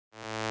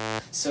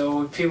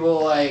So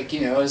people like,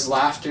 is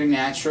laughter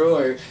natural?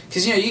 Or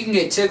because you can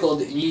get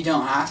tickled and you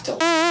don't have to.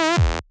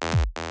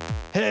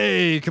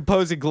 Hey,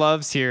 Composing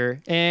Gloves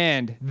here,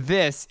 and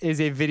this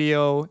is a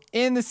video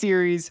in the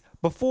series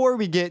before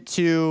we get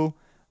to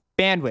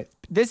bandwidth.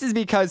 This is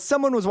because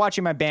someone was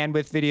watching my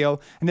bandwidth video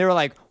and they were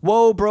like,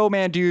 whoa, bro,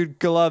 man, dude,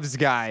 gloves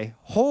guy,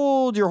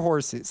 hold your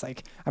horses.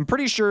 Like, I'm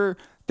pretty sure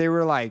they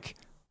were like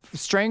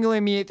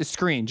strangling me at the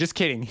screen. Just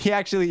kidding. He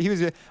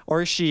was,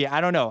 or she,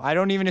 I don't know. I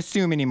don't even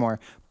assume anymore.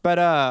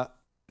 But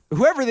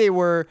whoever they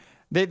were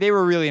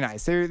really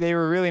nice. They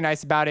were really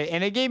nice about it.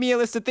 And they gave me a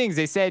list of things.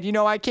 They said,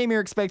 I came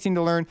here expecting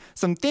to learn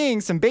some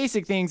things, some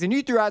basic things, and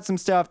you threw out some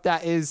stuff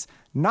that is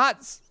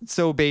not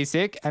so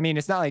basic. I mean,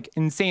 it's not like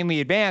insanely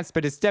advanced,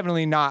 but it's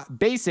definitely not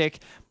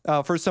basic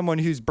for someone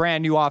who's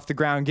brand new off the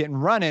ground getting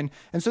running.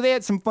 And so they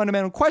had some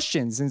fundamental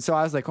questions. And so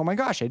I was like, oh my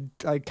gosh,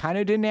 I kind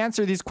of didn't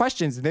answer these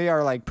questions. They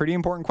are like pretty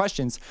important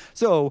questions.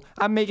 So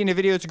I'm making a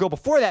video to go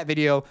before that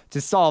video to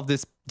solve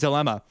this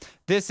dilemma.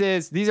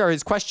 These are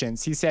his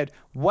questions. He said,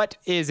 what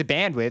is a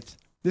bandwidth?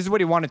 This is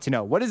what he wanted to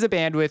know. What is a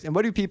bandwidth and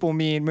what do people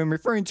mean when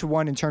referring to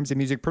one in terms of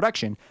music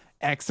production?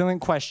 Excellent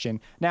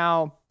question.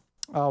 Now,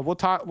 we'll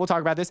talk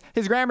about this.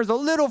 His grammar's a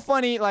little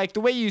funny, like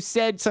the way you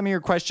said some of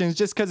your questions,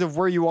 just because of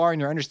where you are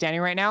and your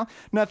understanding right now.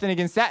 Nothing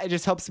against that. It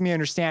just helps me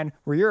understand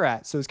where you're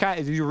at. So it's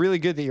really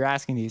good that you're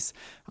asking these.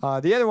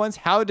 The other ones,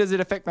 how does it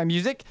affect my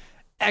music?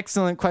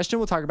 Excellent question.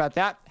 We'll talk about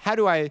that. How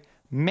do I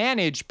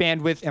manage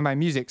bandwidth in my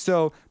music?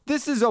 So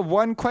this is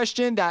one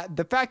question that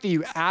the fact that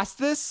you asked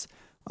this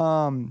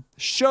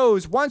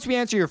shows once we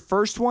answer your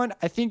first one,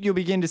 I think you'll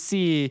begin to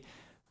see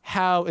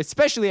how,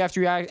 especially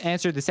after you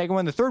answer the second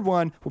one, the third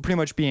one will pretty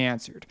much be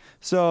answered.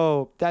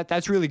 So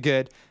that's really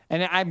good.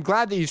 And I'm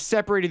glad that you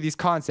separated these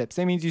concepts.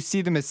 That means you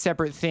see them as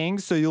separate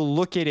things, so you'll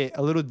look at it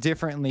a little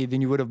differently than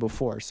you would have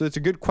before. So it's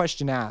a good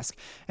question to ask.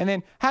 And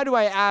then how do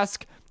I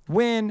ask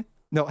what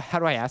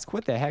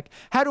the heck?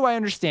 How do I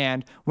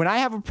understand when I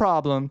have a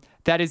problem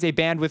that is a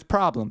bandwidth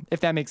problem, if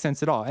that makes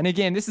sense at all? And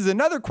again, this is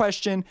another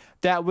question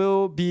that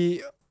will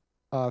be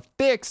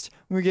fixed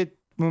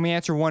when we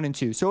answer 1 and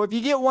 2. So if you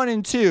get 1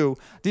 and 2,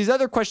 these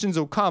other questions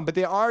will come, but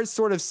they are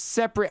sort of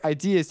separate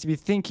ideas to be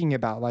thinking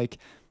about. Like,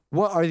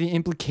 what are the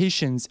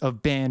implications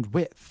of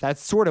bandwidth? That's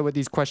sort of what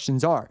these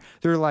questions are.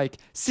 They're like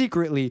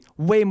secretly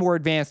way more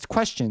advanced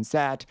questions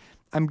that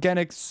I'm going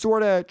to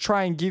sort of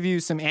try and give you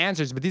some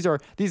answers, but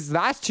these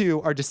last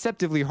two are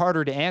deceptively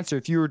harder to answer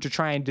if you were to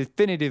try and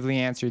definitively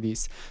answer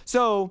these.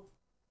 So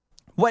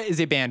what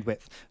is a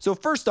bandwidth? So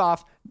first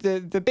off,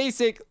 the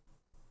basic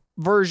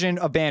version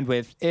of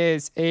bandwidth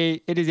is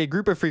a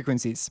group of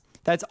frequencies.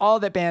 That's all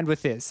that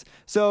bandwidth is.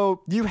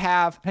 So you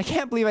have, I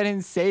can't believe I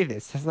didn't say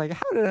this. I was like,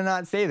 how did I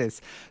not say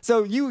this?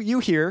 So you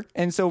hear,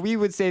 and so we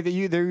would say that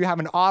you have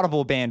an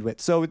audible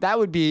bandwidth. So that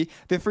would be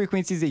the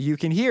frequencies that you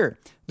can hear,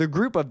 the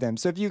group of them.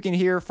 So if you can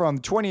hear from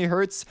 20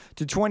 hertz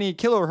to 20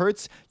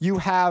 kilohertz, you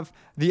have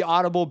the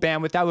audible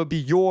bandwidth. That would be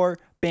your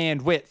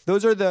bandwidth.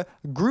 Those are the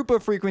group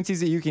of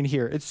frequencies that you can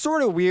hear. It's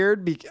sort of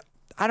weird because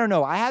I don't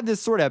know. I had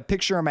this sort of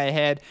picture in my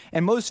head,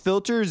 and most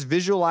filters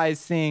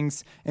visualize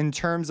things in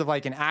terms of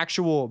like an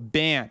actual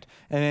band.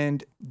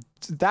 And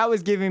that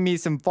was giving me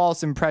some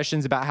false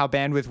impressions about how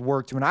bandwidth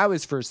worked when I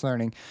was first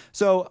learning.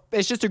 So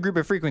it's just a group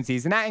of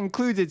frequencies, and that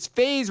includes its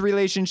phase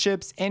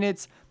relationships and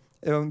its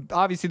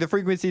obviously the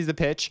frequency is the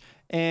pitch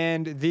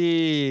and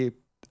the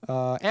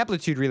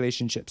amplitude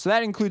relationship. So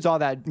that includes all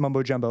that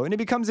mumbo jumbo, and it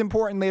becomes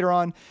important later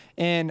on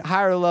in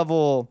higher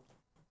level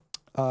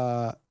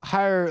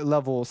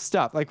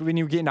stuff, like when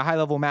you get into high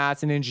level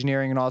maths and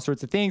engineering and all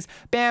sorts of things.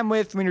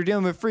 Bandwidth, when you're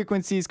dealing with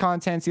frequencies,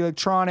 contents,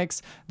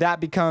 electronics, that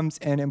becomes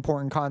an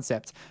important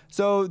concept.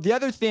 So the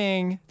other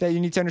thing that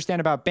you need to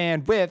understand about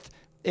bandwidth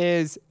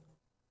is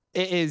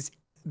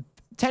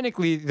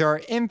technically there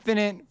are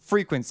infinite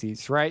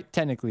frequencies, right?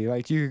 Technically,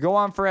 like you could go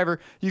on forever.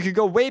 You could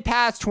go way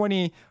past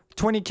 20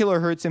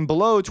 kilohertz and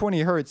below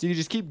 20 hertz. You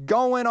just keep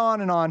going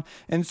on and on.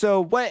 And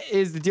so what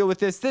is the deal with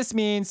this? This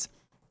means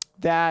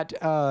that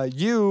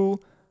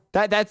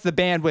that's the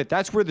bandwidth.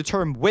 That's where the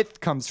term width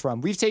comes from.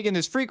 We've taken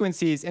this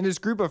frequencies, and this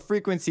group of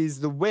frequencies,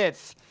 the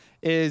width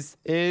is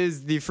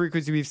the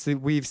frequency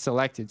we've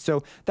selected.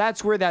 So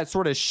that's where that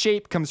sort of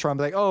shape comes from.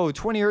 Like,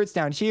 20 hertz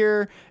down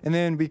here, and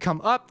then we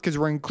come up because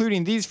we're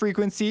including these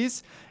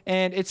frequencies.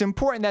 And it's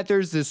important that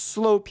there's this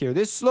slope here.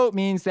 This slope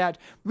means that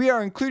we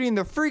are including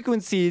the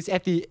frequencies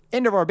at the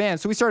end of our band.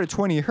 So we start at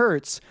 20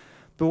 hertz.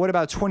 But what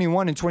about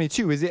 21 and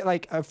 22? Is it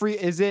like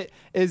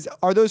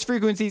are those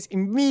frequencies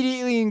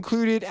immediately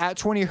included at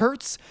 20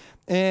 hertz?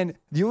 And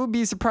you will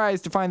be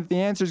surprised to find that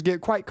the answers get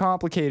quite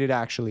complicated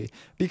actually,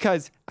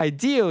 because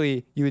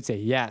ideally you would say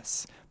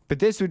yes, but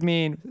this would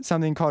mean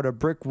something called a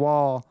brick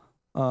wall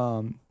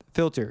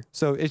filter.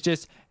 So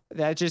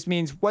that just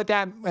means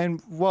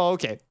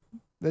okay,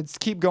 let's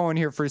keep going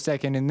here for a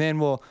second and then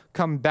we'll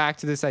come back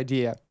to this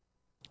idea.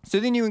 So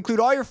then you include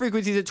all your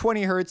frequencies at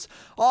 20 hertz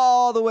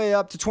all the way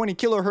up to 20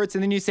 kilohertz.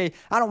 And then you say,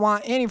 I don't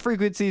want any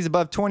frequencies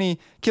above 20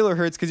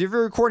 kilohertz, because if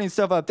you're recording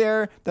stuff up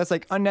there, that's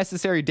like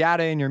unnecessary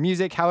data in your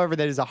music. However,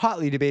 that is a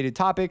hotly debated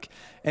topic.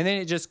 And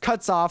then it just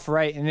cuts off,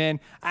 right? And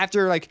then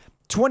after like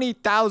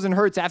 20,000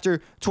 hertz,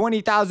 after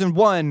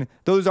 20,001,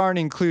 those aren't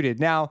included.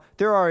 Now,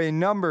 there are a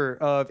number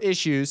of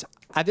issues.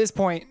 At this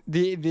point,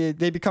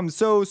 they become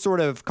so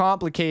sort of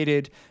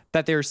complicated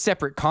that they're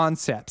separate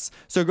concepts.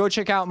 So go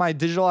check out my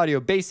digital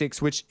audio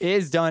basics, which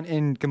is done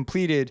in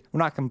completed, well,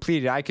 not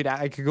completed. I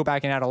could go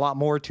back and add a lot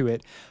more to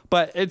it,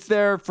 but it's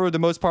there for the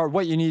most part,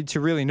 what you need to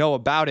really know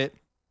about it.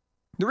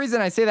 The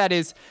reason I say that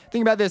is,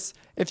 think about this.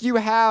 If you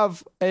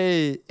have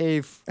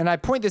and I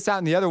point this out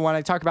in the other one,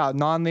 I talk about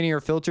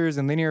nonlinear filters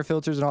and linear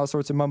filters and all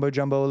sorts of mumbo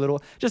jumbo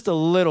just a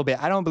little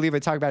bit. I don't believe I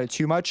talk about it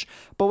too much,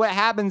 but what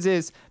happens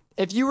is,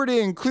 if you were to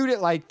include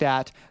it like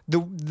that,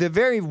 the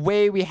very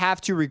way we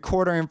have to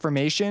record our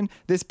information,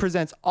 this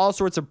presents all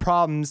sorts of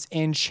problems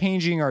in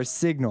changing our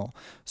signal.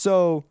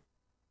 So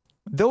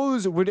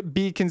those would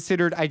be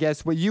considered, I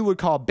guess, what you would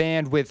call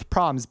bandwidth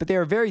problems, but they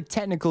are very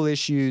technical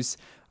issues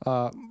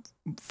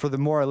for the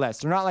more or less.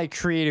 They're not like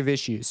creative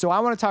issues. So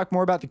I want to talk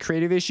more about the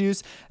creative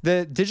issues.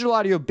 The digital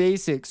audio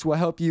basics will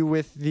help you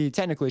with the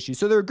technical issues.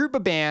 So they're a group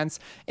of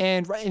bands,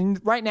 and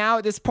right now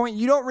at this point,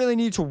 you don't really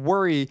need to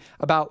worry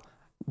about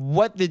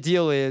what the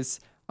deal is,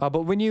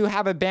 but when you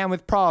have a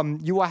bandwidth problem,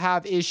 you will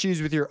have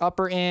issues with your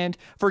upper end.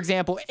 For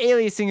example,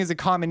 aliasing is a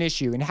common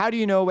issue. And how do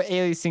you know what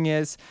aliasing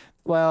is?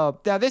 Well,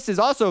 now this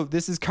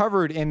is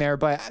covered in there,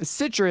 but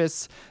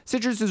Citrus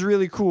is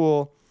really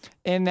cool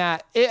in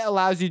that it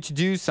allows you to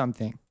do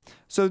something.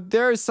 So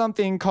there is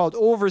something called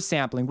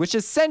oversampling, which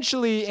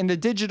essentially in the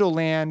digital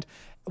land,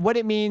 what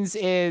it means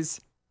is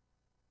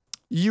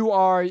you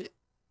are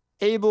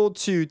able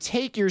to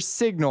take your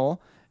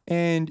signal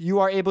and you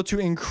are able to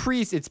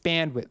increase its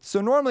bandwidth.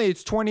 So normally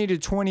it's 20 to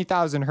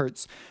 20,000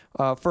 hertz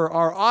for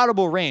our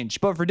audible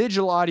range, but for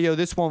digital audio,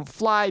 this won't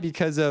fly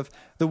because of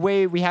the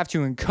way we have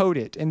to encode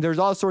it. And there's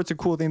all sorts of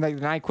cool things like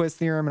the Nyquist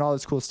theorem and all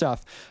this cool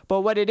stuff.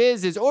 But what it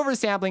is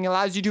oversampling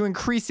allows you to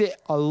increase it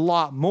a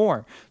lot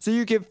more. So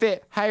you can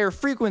fit higher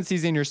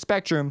frequencies in your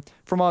spectrum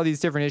from all these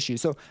different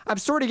issues. So I'm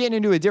sort of getting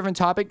into a different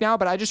topic now,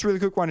 but I just really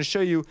quick want to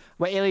show you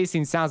what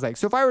aliasing sounds like.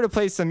 So if I were to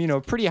play some,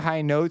 pretty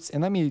high notes,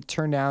 and let me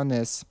turn down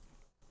this,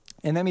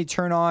 and let me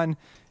turn on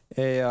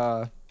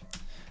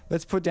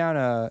let's put down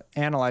a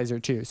analyzer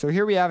too. So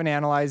here we have an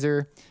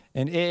analyzer,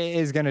 and it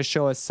is going to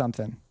show us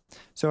something.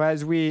 So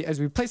as we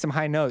play some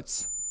high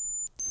notes,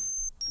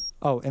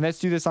 and let's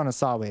do this on a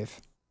saw wave.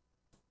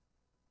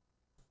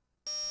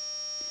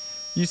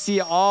 You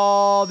see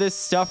all this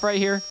stuff right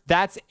here?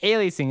 That's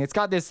aliasing. It's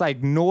got this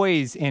like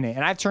noise in it.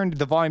 And I've turned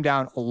the volume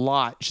down a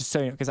lot, just so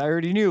you know, because I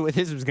already knew what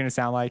this was going to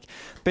sound like.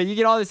 But you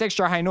get all this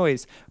extra high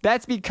noise.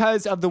 That's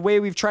because of the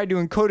way we've tried to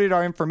encode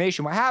our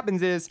information. What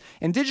happens is,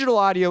 in digital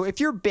audio, if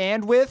your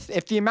bandwidth,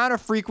 if the amount of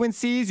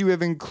frequencies you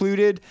have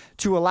included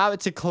to allow it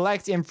to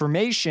collect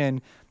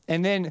information,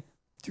 and then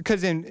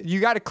because then you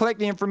got to collect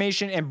the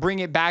information and bring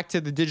it back to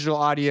the digital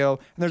audio.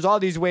 And there's all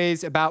these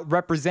ways about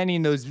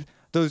representing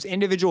those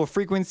individual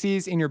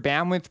frequencies in your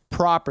bandwidth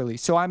properly.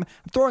 So I'm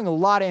throwing a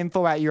lot of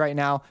info at you right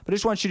now, but I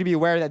just want you to be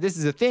aware that this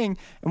is a thing.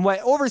 And what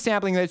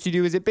oversampling lets you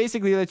do is it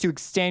basically lets you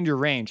extend your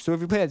range. So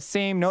if you play that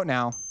same note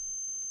now,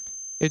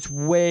 it's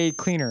way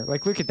cleaner.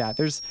 Like, look at that.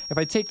 If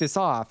I take this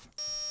off,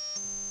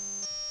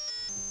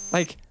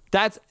 like,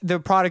 that's the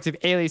product of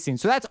aliasing.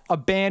 So that's a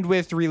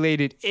bandwidth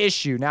related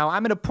issue. Now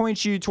I'm going to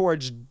point you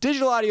towards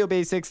digital audio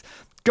basics.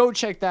 Go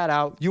check that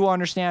out. You will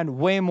understand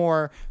way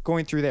more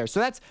going through there. So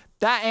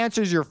that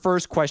answers your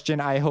first question,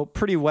 I hope,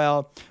 pretty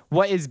well.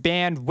 What is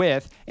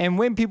bandwidth? And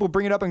when people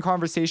bring it up in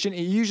conversation,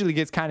 it usually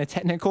gets kind of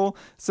technical.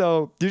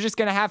 So you're just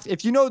going to have,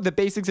 if you know the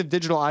basics of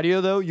digital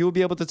audio, though, you'll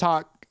be able to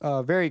talk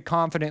very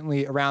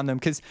confidently around them,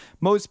 because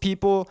most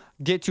people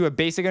get to a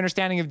basic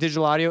understanding of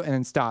digital audio and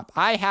then stop.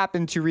 I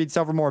happen to read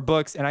several more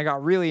books, and I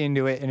got really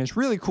into it, and it's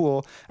really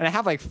cool. And I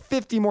have like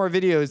 50 more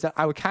videos that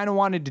I would kind of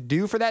wanted to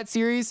do for that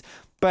series,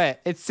 but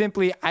it's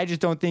simply, I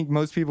just don't think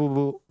most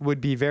people would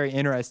be very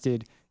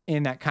interested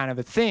in that kind of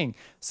a thing.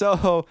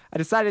 So I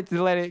decided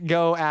to let it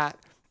go at,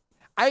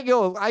 I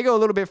go a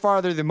little bit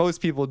farther than most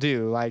people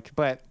do,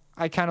 but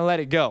I kind of let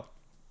it go.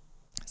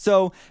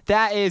 So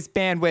that is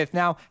bandwidth.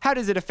 Now, how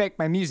does it affect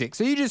my music?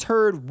 So you just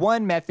heard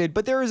one method,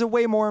 but there is a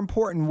way more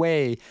important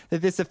way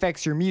that this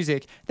affects your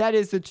music. That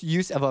is the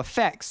use of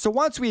effects. So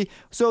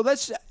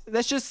let's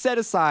just set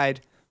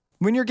aside,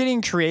 when you're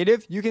getting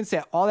creative, you can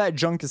set all that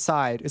junk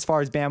aside as far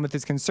as bandwidth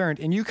is concerned,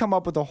 and you come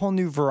up with a whole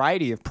new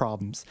variety of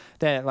problems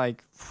that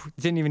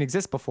didn't even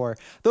exist before.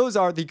 Those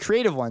are the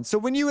creative ones. So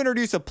when you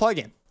introduce a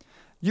plugin,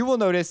 you will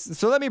notice,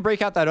 so let me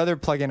break out that other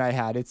plugin I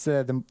had. It's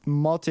the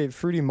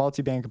Fruity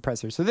Multiband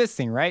Compressor. So this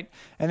thing, right?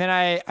 And then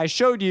I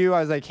showed you, I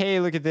was like, hey,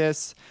 look at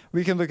this.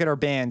 We can look at our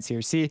bands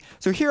here. See?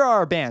 So here are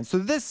our bands. So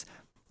this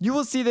You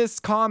will see this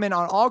common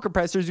on all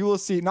compressors. You will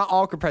see, not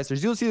all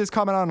compressors, you'll see this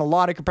common on a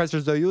lot of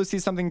compressors though. You will see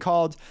something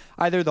called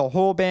either the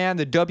whole band,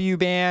 the W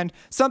band,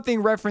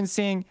 something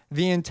referencing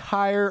the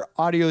entire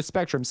audio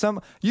spectrum.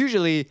 Some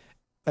usually,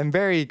 and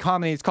very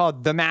commonly, it's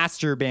called the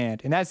master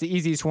band, and that's the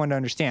easiest one to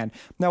understand.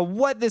 Now,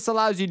 what this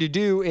allows you to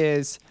do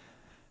is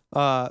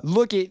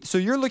so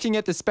you're looking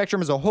at the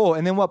spectrum as a whole,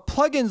 and then what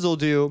plugins will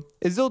do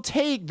is they'll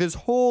take this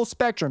whole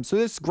spectrum. So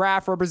this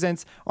graph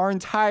represents our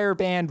entire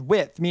band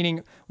width,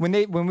 meaning when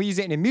we use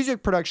it in a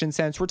music production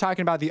sense, we're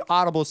talking about the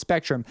audible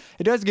spectrum.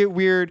 It does get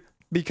weird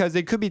because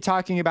they could be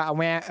talking about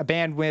a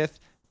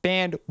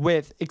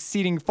bandwidth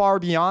exceeding far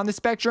beyond the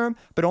spectrum,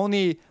 but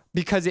only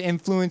because it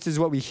influences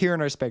what we hear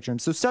in our spectrum.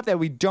 So stuff that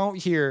we don't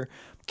hear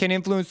can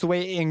influence the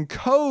way it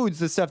encodes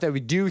the stuff that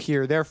we do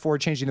hear, therefore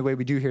changing the way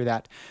we do hear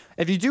that.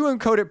 If you do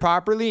encode it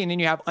properly and then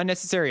you have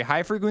unnecessary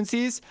high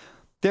frequencies,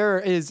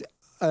 there's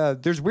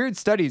weird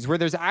studies where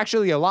there's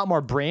actually a lot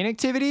more brain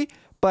activity,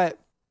 but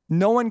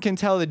no one can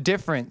tell the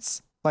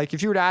difference. Like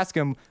if you were to ask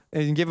them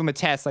and give them a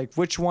test, like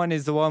which one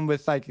is the one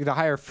with like the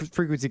higher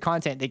frequency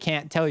content, they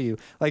can't tell you.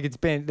 Like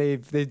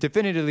they've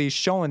definitively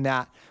shown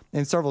that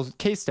in several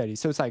case studies.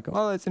 So it's like,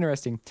 oh, that's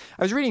interesting.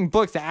 I was reading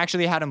books that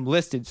actually had them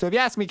listed. So if you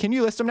ask me, can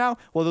you list them now?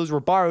 Well, those were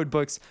borrowed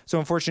books. So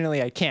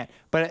unfortunately I can't.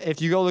 But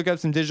if you go look up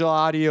some digital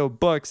audio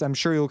books, I'm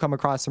sure you'll come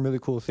across some really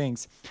cool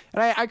things.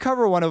 And I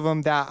cover one of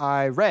them that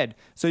I read.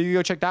 So you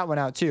go check that one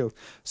out too.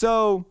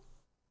 So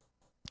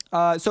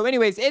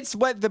anyways, it's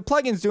what the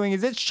plugin's doing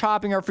is it's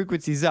chopping our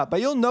frequencies up,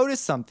 but you'll notice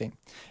something,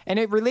 and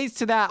it relates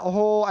to that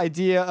whole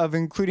idea of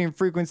including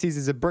frequencies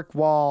as a brick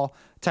wall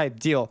type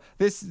deal.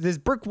 This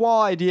brick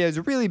wall idea is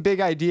a really big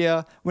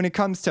idea when it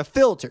comes to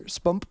filters,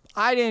 but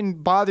I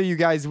didn't bother you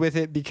guys with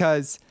it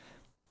because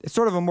it's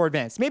sort of a more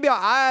advanced. Maybe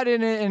I'll add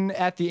it in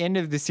at the end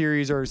of the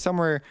series or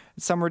somewhere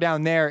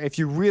down there if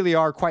you really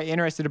are quite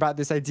interested about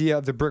this idea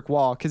of the brick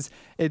wall, because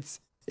it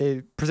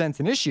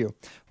presents an issue.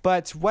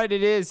 But what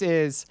it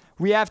is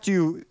we have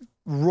to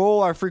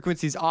roll our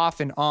frequencies off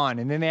and on,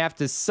 and then they have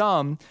to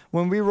sum.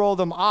 When we roll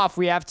them off,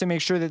 we have to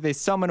make sure that they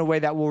sum in a way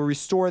that will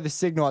restore the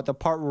signal at the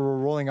part where we're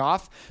rolling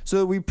off so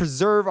that we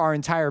preserve our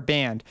entire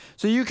band.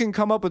 So you can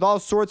come up with all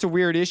sorts of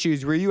weird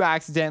issues where you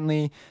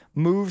accidentally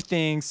move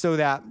things so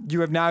that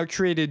you have now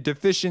created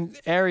deficient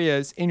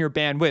areas in your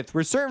bandwidth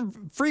where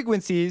certain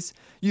frequencies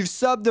you've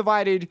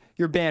subdivided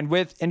your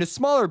bandwidth into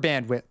smaller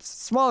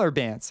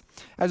bands.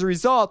 As a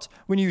result,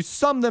 when you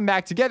sum them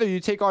back together,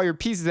 you take all your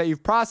pieces that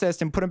you've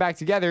processed and put them back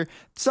together.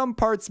 Some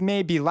parts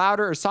may be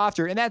louder or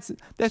softer, and that's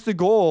the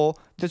goal.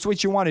 That's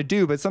what you want to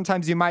do, but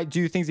sometimes you might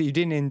do things that you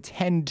didn't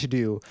intend to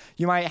do.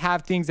 You might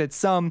have things that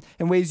sum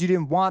in ways you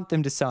didn't want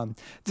them to sum.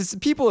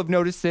 People have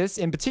noticed this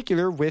in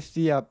particular with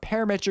the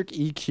parametric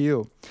EQ.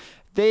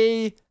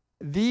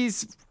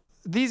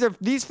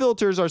 These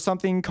filters are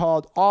something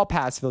called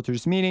all-pass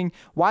filters, meaning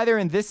while they're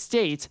in this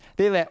state,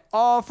 they let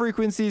all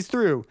frequencies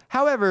through.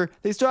 However,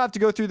 they still have to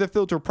go through the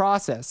filter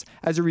process.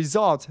 As a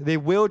result,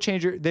 they'll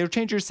change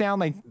your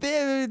sound like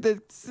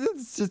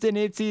it's just an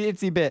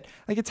itsy bit,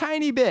 like a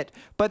tiny bit,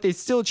 but they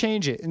still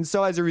change it. And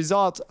so as a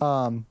result,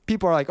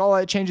 people are like, oh,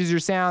 it changes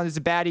your sound, it's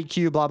a bad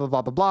EQ, blah, blah,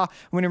 blah, blah, blah.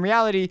 When in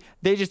reality,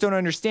 they just don't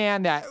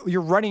understand that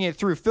you're running it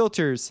through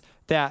filters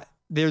that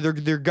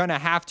they're gonna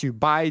have to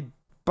by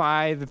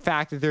the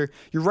fact that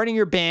you're running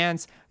your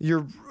bands,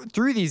 you're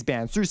through these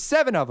bands, through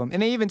 7 of them.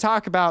 And they even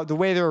talk about the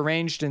way they're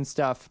arranged and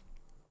stuff.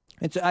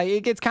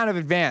 It gets kind of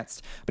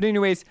advanced. But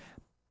anyways,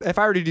 if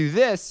I were to do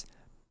this,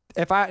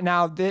 in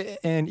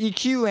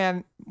EQ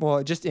land,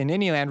 well, just in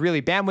any land,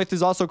 really, bandwidth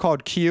is also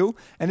called Q.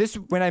 And this,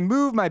 when I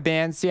move my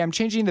band, see, I'm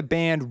changing the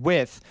band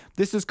width.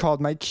 This is called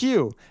my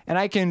Q. And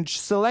I can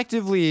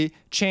selectively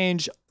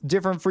change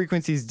different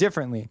frequencies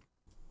differently.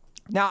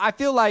 Now, I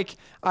feel like,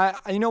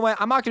 you know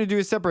what, I'm not going to do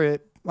a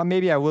separate. Well,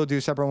 maybe I will do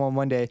a separate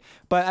one day.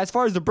 But as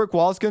far as the brick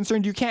wall is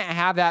concerned, you can't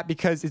have that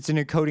because it's an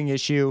encoding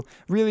issue.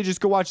 Really,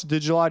 just go watch the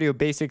Digital Audio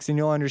Basics and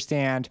you'll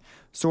understand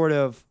sort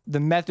of the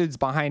methods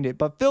behind it.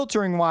 But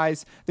filtering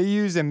wise, they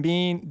use a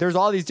mean. There's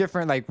all these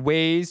different like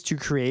ways to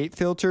create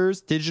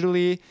filters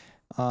digitally.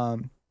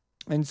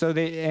 And so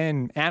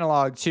and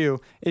analog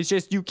too. It's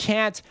just you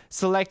can't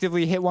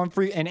selectively hit one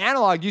in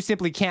analog, you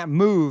simply can't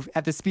move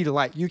at the speed of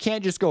light. You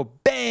can't just go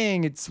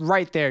bang, it's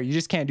right there. You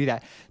just can't do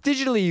that.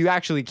 Digitally, you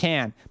actually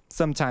can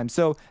sometimes.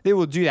 So they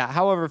will do that.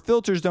 However,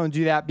 filters don't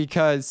do that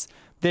because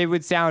they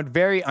would sound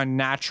very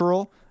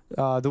unnatural.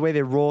 The way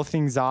they roll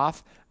things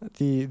off,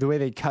 the way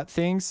they cut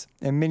things,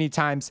 and many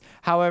times,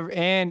 however,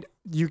 and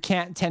you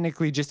can't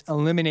technically just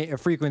eliminate a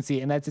frequency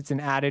unless it's an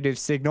additive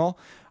signal,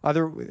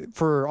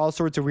 for all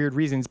sorts of weird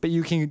reasons, but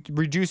you can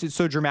reduce it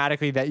so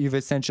dramatically that you've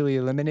essentially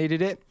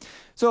eliminated it.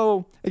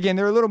 So again,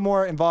 there are a little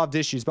more involved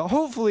issues, but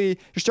hopefully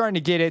you're starting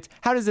to get it.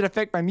 How does it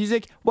affect my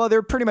music? Well,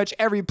 they're pretty much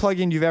every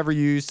plugin you've ever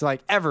used,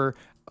 like ever,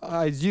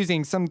 is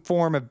using some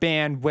form of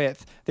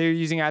bandwidth. They're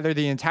using either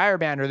the entire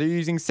band or they're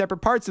using separate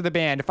parts of the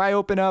band. If I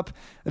open up,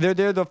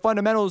 they're the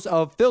fundamentals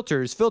of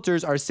filters.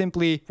 Filters are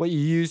simply what you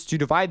use to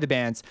divide the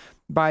bands.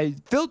 By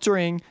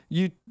filtering,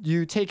 you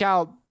take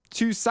out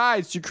two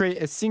sides to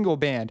create a single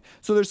band.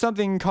 So there's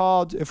something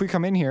called, if we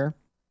come in here,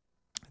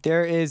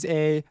 there is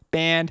a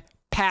band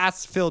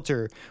pass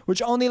filter,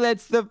 which only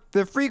lets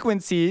the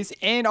frequencies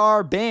in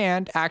our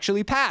band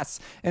actually pass.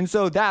 And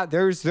so that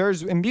there's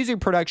in music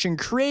production,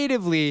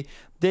 creatively,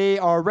 they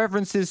are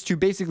references to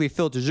basically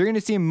filters. You're going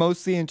to see them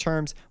mostly in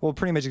terms, well,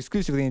 pretty much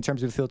exclusively in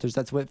terms of filters.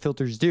 That's what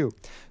filters do.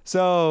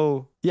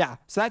 So yeah,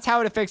 so that's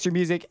how it affects your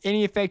music.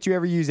 Any effect you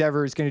ever use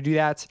is going to do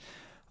that.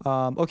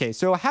 Okay,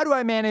 so how do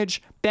I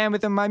manage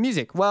bandwidth in my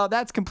music? Well,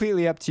 that's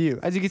completely up to you.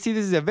 As you can see,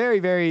 this is a very,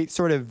 very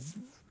sort of,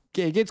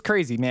 it gets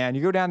crazy, man.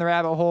 You go down the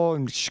rabbit hole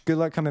and good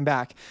luck coming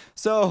back.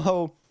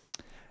 So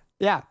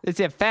yeah, it's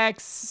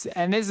effects.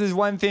 And this is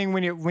one thing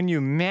when you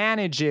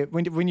manage it,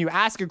 when you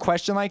ask a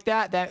question like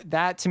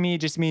that to me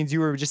just means you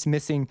were just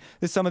missing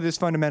some of this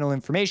fundamental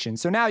information.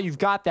 So now you've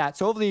got that.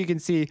 So hopefully you can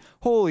see,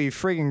 holy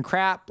friggin'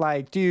 crap,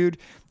 like, dude.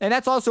 And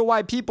that's also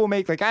why people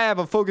make, like, I have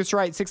a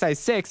Focusrite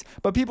 6i6,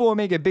 but people will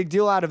make a big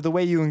deal out of the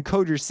way you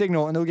encode your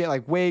signal, and they'll get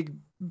like way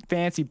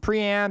fancy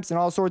preamps and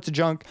all sorts of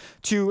junk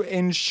to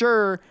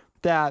ensure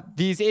that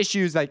these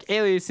issues like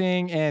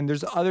aliasing, and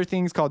there's other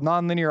things called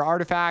nonlinear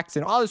artifacts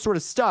and all this sort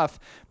of stuff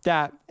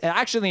that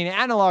actually in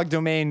analog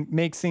domain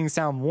makes things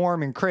sound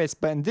warm and crisp,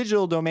 but in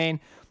digital domain,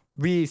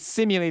 we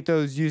simulate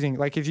those using,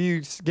 like, if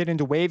you get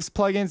into Waves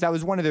plugins, that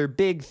was one of their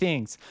big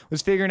things,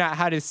 was figuring out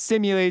how to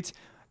simulate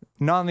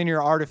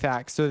nonlinear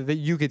artifacts so that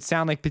you could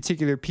sound like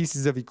particular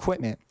pieces of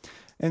equipment.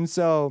 And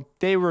so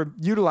they were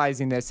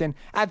utilizing this. And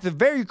at the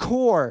very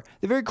core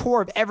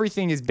of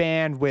everything is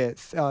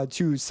bandwidth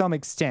to some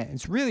extent.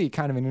 It's really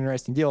kind of an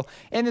interesting deal.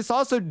 And this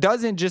also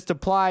doesn't just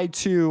apply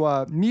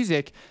to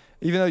music,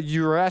 even though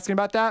you were asking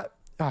about that.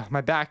 Oh,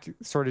 my back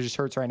sort of just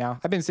hurts right now.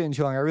 I've been sitting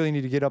too long. I really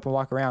need to get up and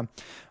walk around.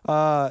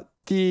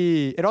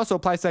 It also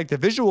applies to like the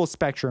visual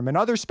spectrum and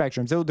other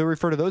spectrums. They'll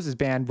refer to those as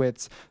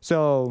bandwidths.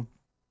 So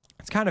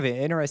it's kind of an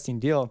interesting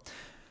deal.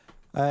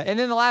 And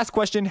then the last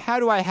question, how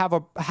do I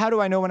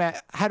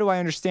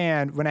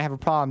understand when I have a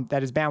problem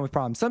that is bandwidth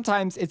problem?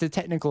 Sometimes it's a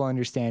technical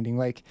understanding,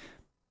 like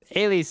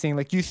aliasing,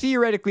 like you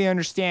theoretically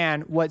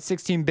understand what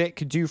 16-bit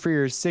could do for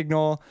your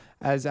signal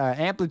as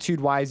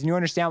amplitude wise, and you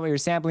understand what your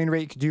sampling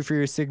rate could do for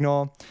your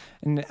signal.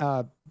 And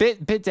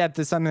bit depth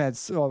is something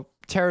that's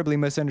terribly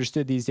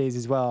misunderstood these days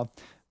as well,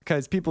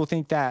 because people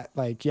think that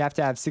like you have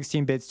to have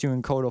 16 bits to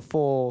encode a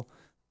full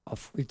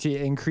to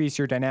increase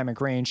your dynamic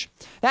range.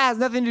 That has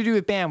nothing to do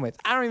with bandwidth.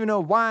 I don't even know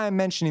why I'm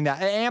mentioning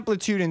that.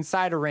 Amplitude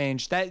inside a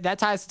range, that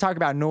ties to talk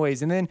about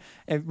noise. And then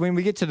when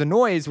we get to the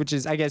noise, which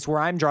is, I guess, where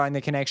I'm drawing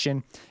the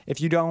connection, if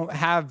you don't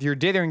have your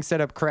dithering set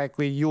up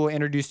correctly, you will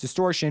introduce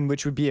distortion,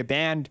 which would be a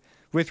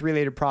bandwidth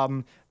related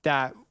problem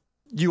that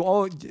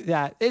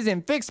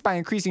isn't fixed by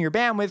increasing your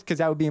bandwidth, because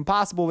that would be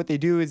impossible. What they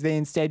do is they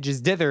instead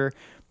just dither,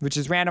 which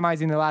is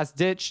randomizing the last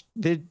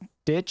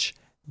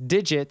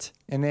digit,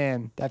 and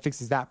then that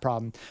fixes that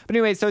problem. But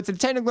anyway, so it's a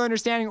technical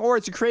understanding or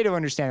it's a creative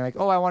understanding, like,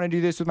 oh, I want to do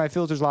this with my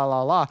filters, la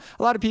la la.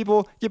 A lot of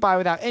people get by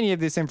without any of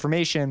this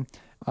information,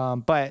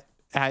 but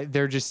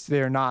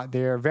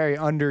they're very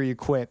under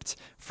equipped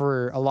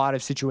for a lot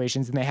of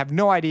situations, and they have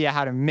no idea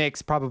how to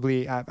mix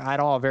probably at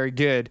all very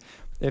good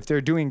if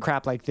they're doing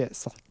crap like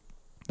this.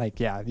 Like,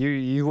 yeah,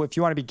 you if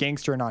you want to be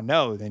gangster and not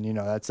know, then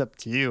that's up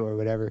to you or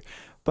whatever.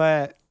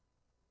 But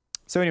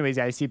so anyways,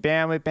 yeah, you see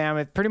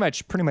bandwidth,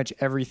 pretty much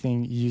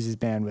everything uses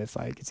bandwidth.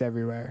 Like, it's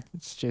everywhere.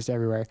 It's just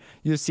everywhere.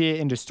 You'll see it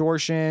in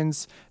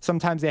distortions.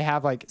 Sometimes they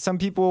have, like, some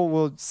people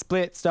will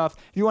split stuff.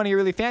 If you want to get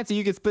really fancy,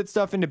 you can split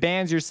stuff into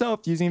bands yourself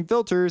using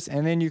filters,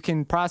 and then you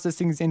can process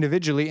things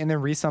individually and then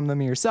resum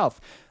them yourself.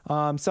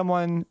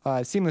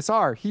 Seamless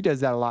R, he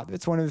does that a lot.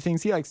 That's one of the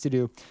things he likes to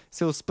do.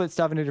 So he'll split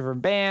stuff into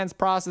different bands,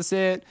 process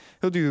it.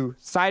 He'll do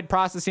side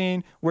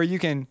processing where you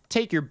can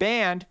take your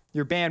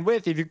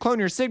bandwidth. If you clone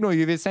your signal,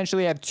 you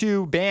essentially have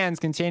two bands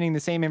containing the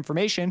same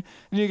information.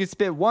 And you can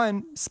split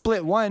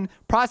one,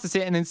 process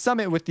it, and then sum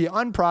it with the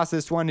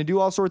unprocessed one and do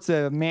all sorts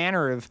of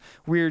manner of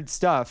weird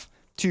stuff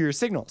to your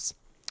signals.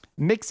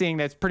 Mixing,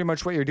 that's pretty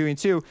much what you're doing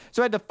too.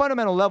 So at the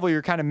fundamental level,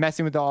 you're kind of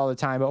messing with it all the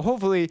time. But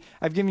hopefully,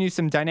 I've given you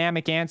some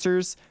dynamic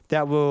answers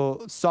that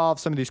will solve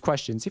some of these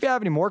questions. If you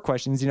have any more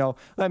questions,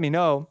 let me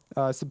know.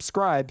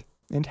 Subscribe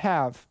and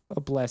have a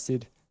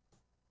blessed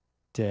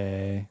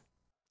day.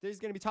 This is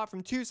going to be taught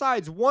from two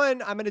sides.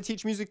 One, I'm going to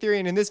teach music theory,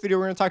 and in this video,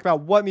 we're going to talk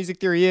about what music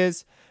theory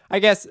is. I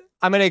guess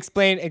I'm going to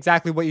explain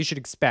exactly what you should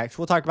expect.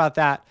 We'll talk about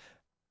that.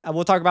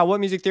 We'll talk about what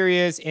music theory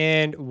is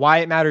and why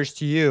it matters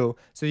to you,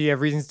 so you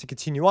have reasons to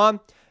continue on.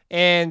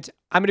 And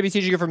I'm going to be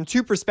teaching it from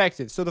two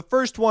perspectives. So the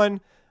first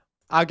one,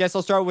 I guess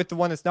I'll start with the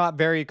one that's not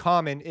very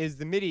common, is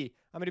the MIDI.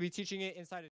 I'm going to be teaching it inside of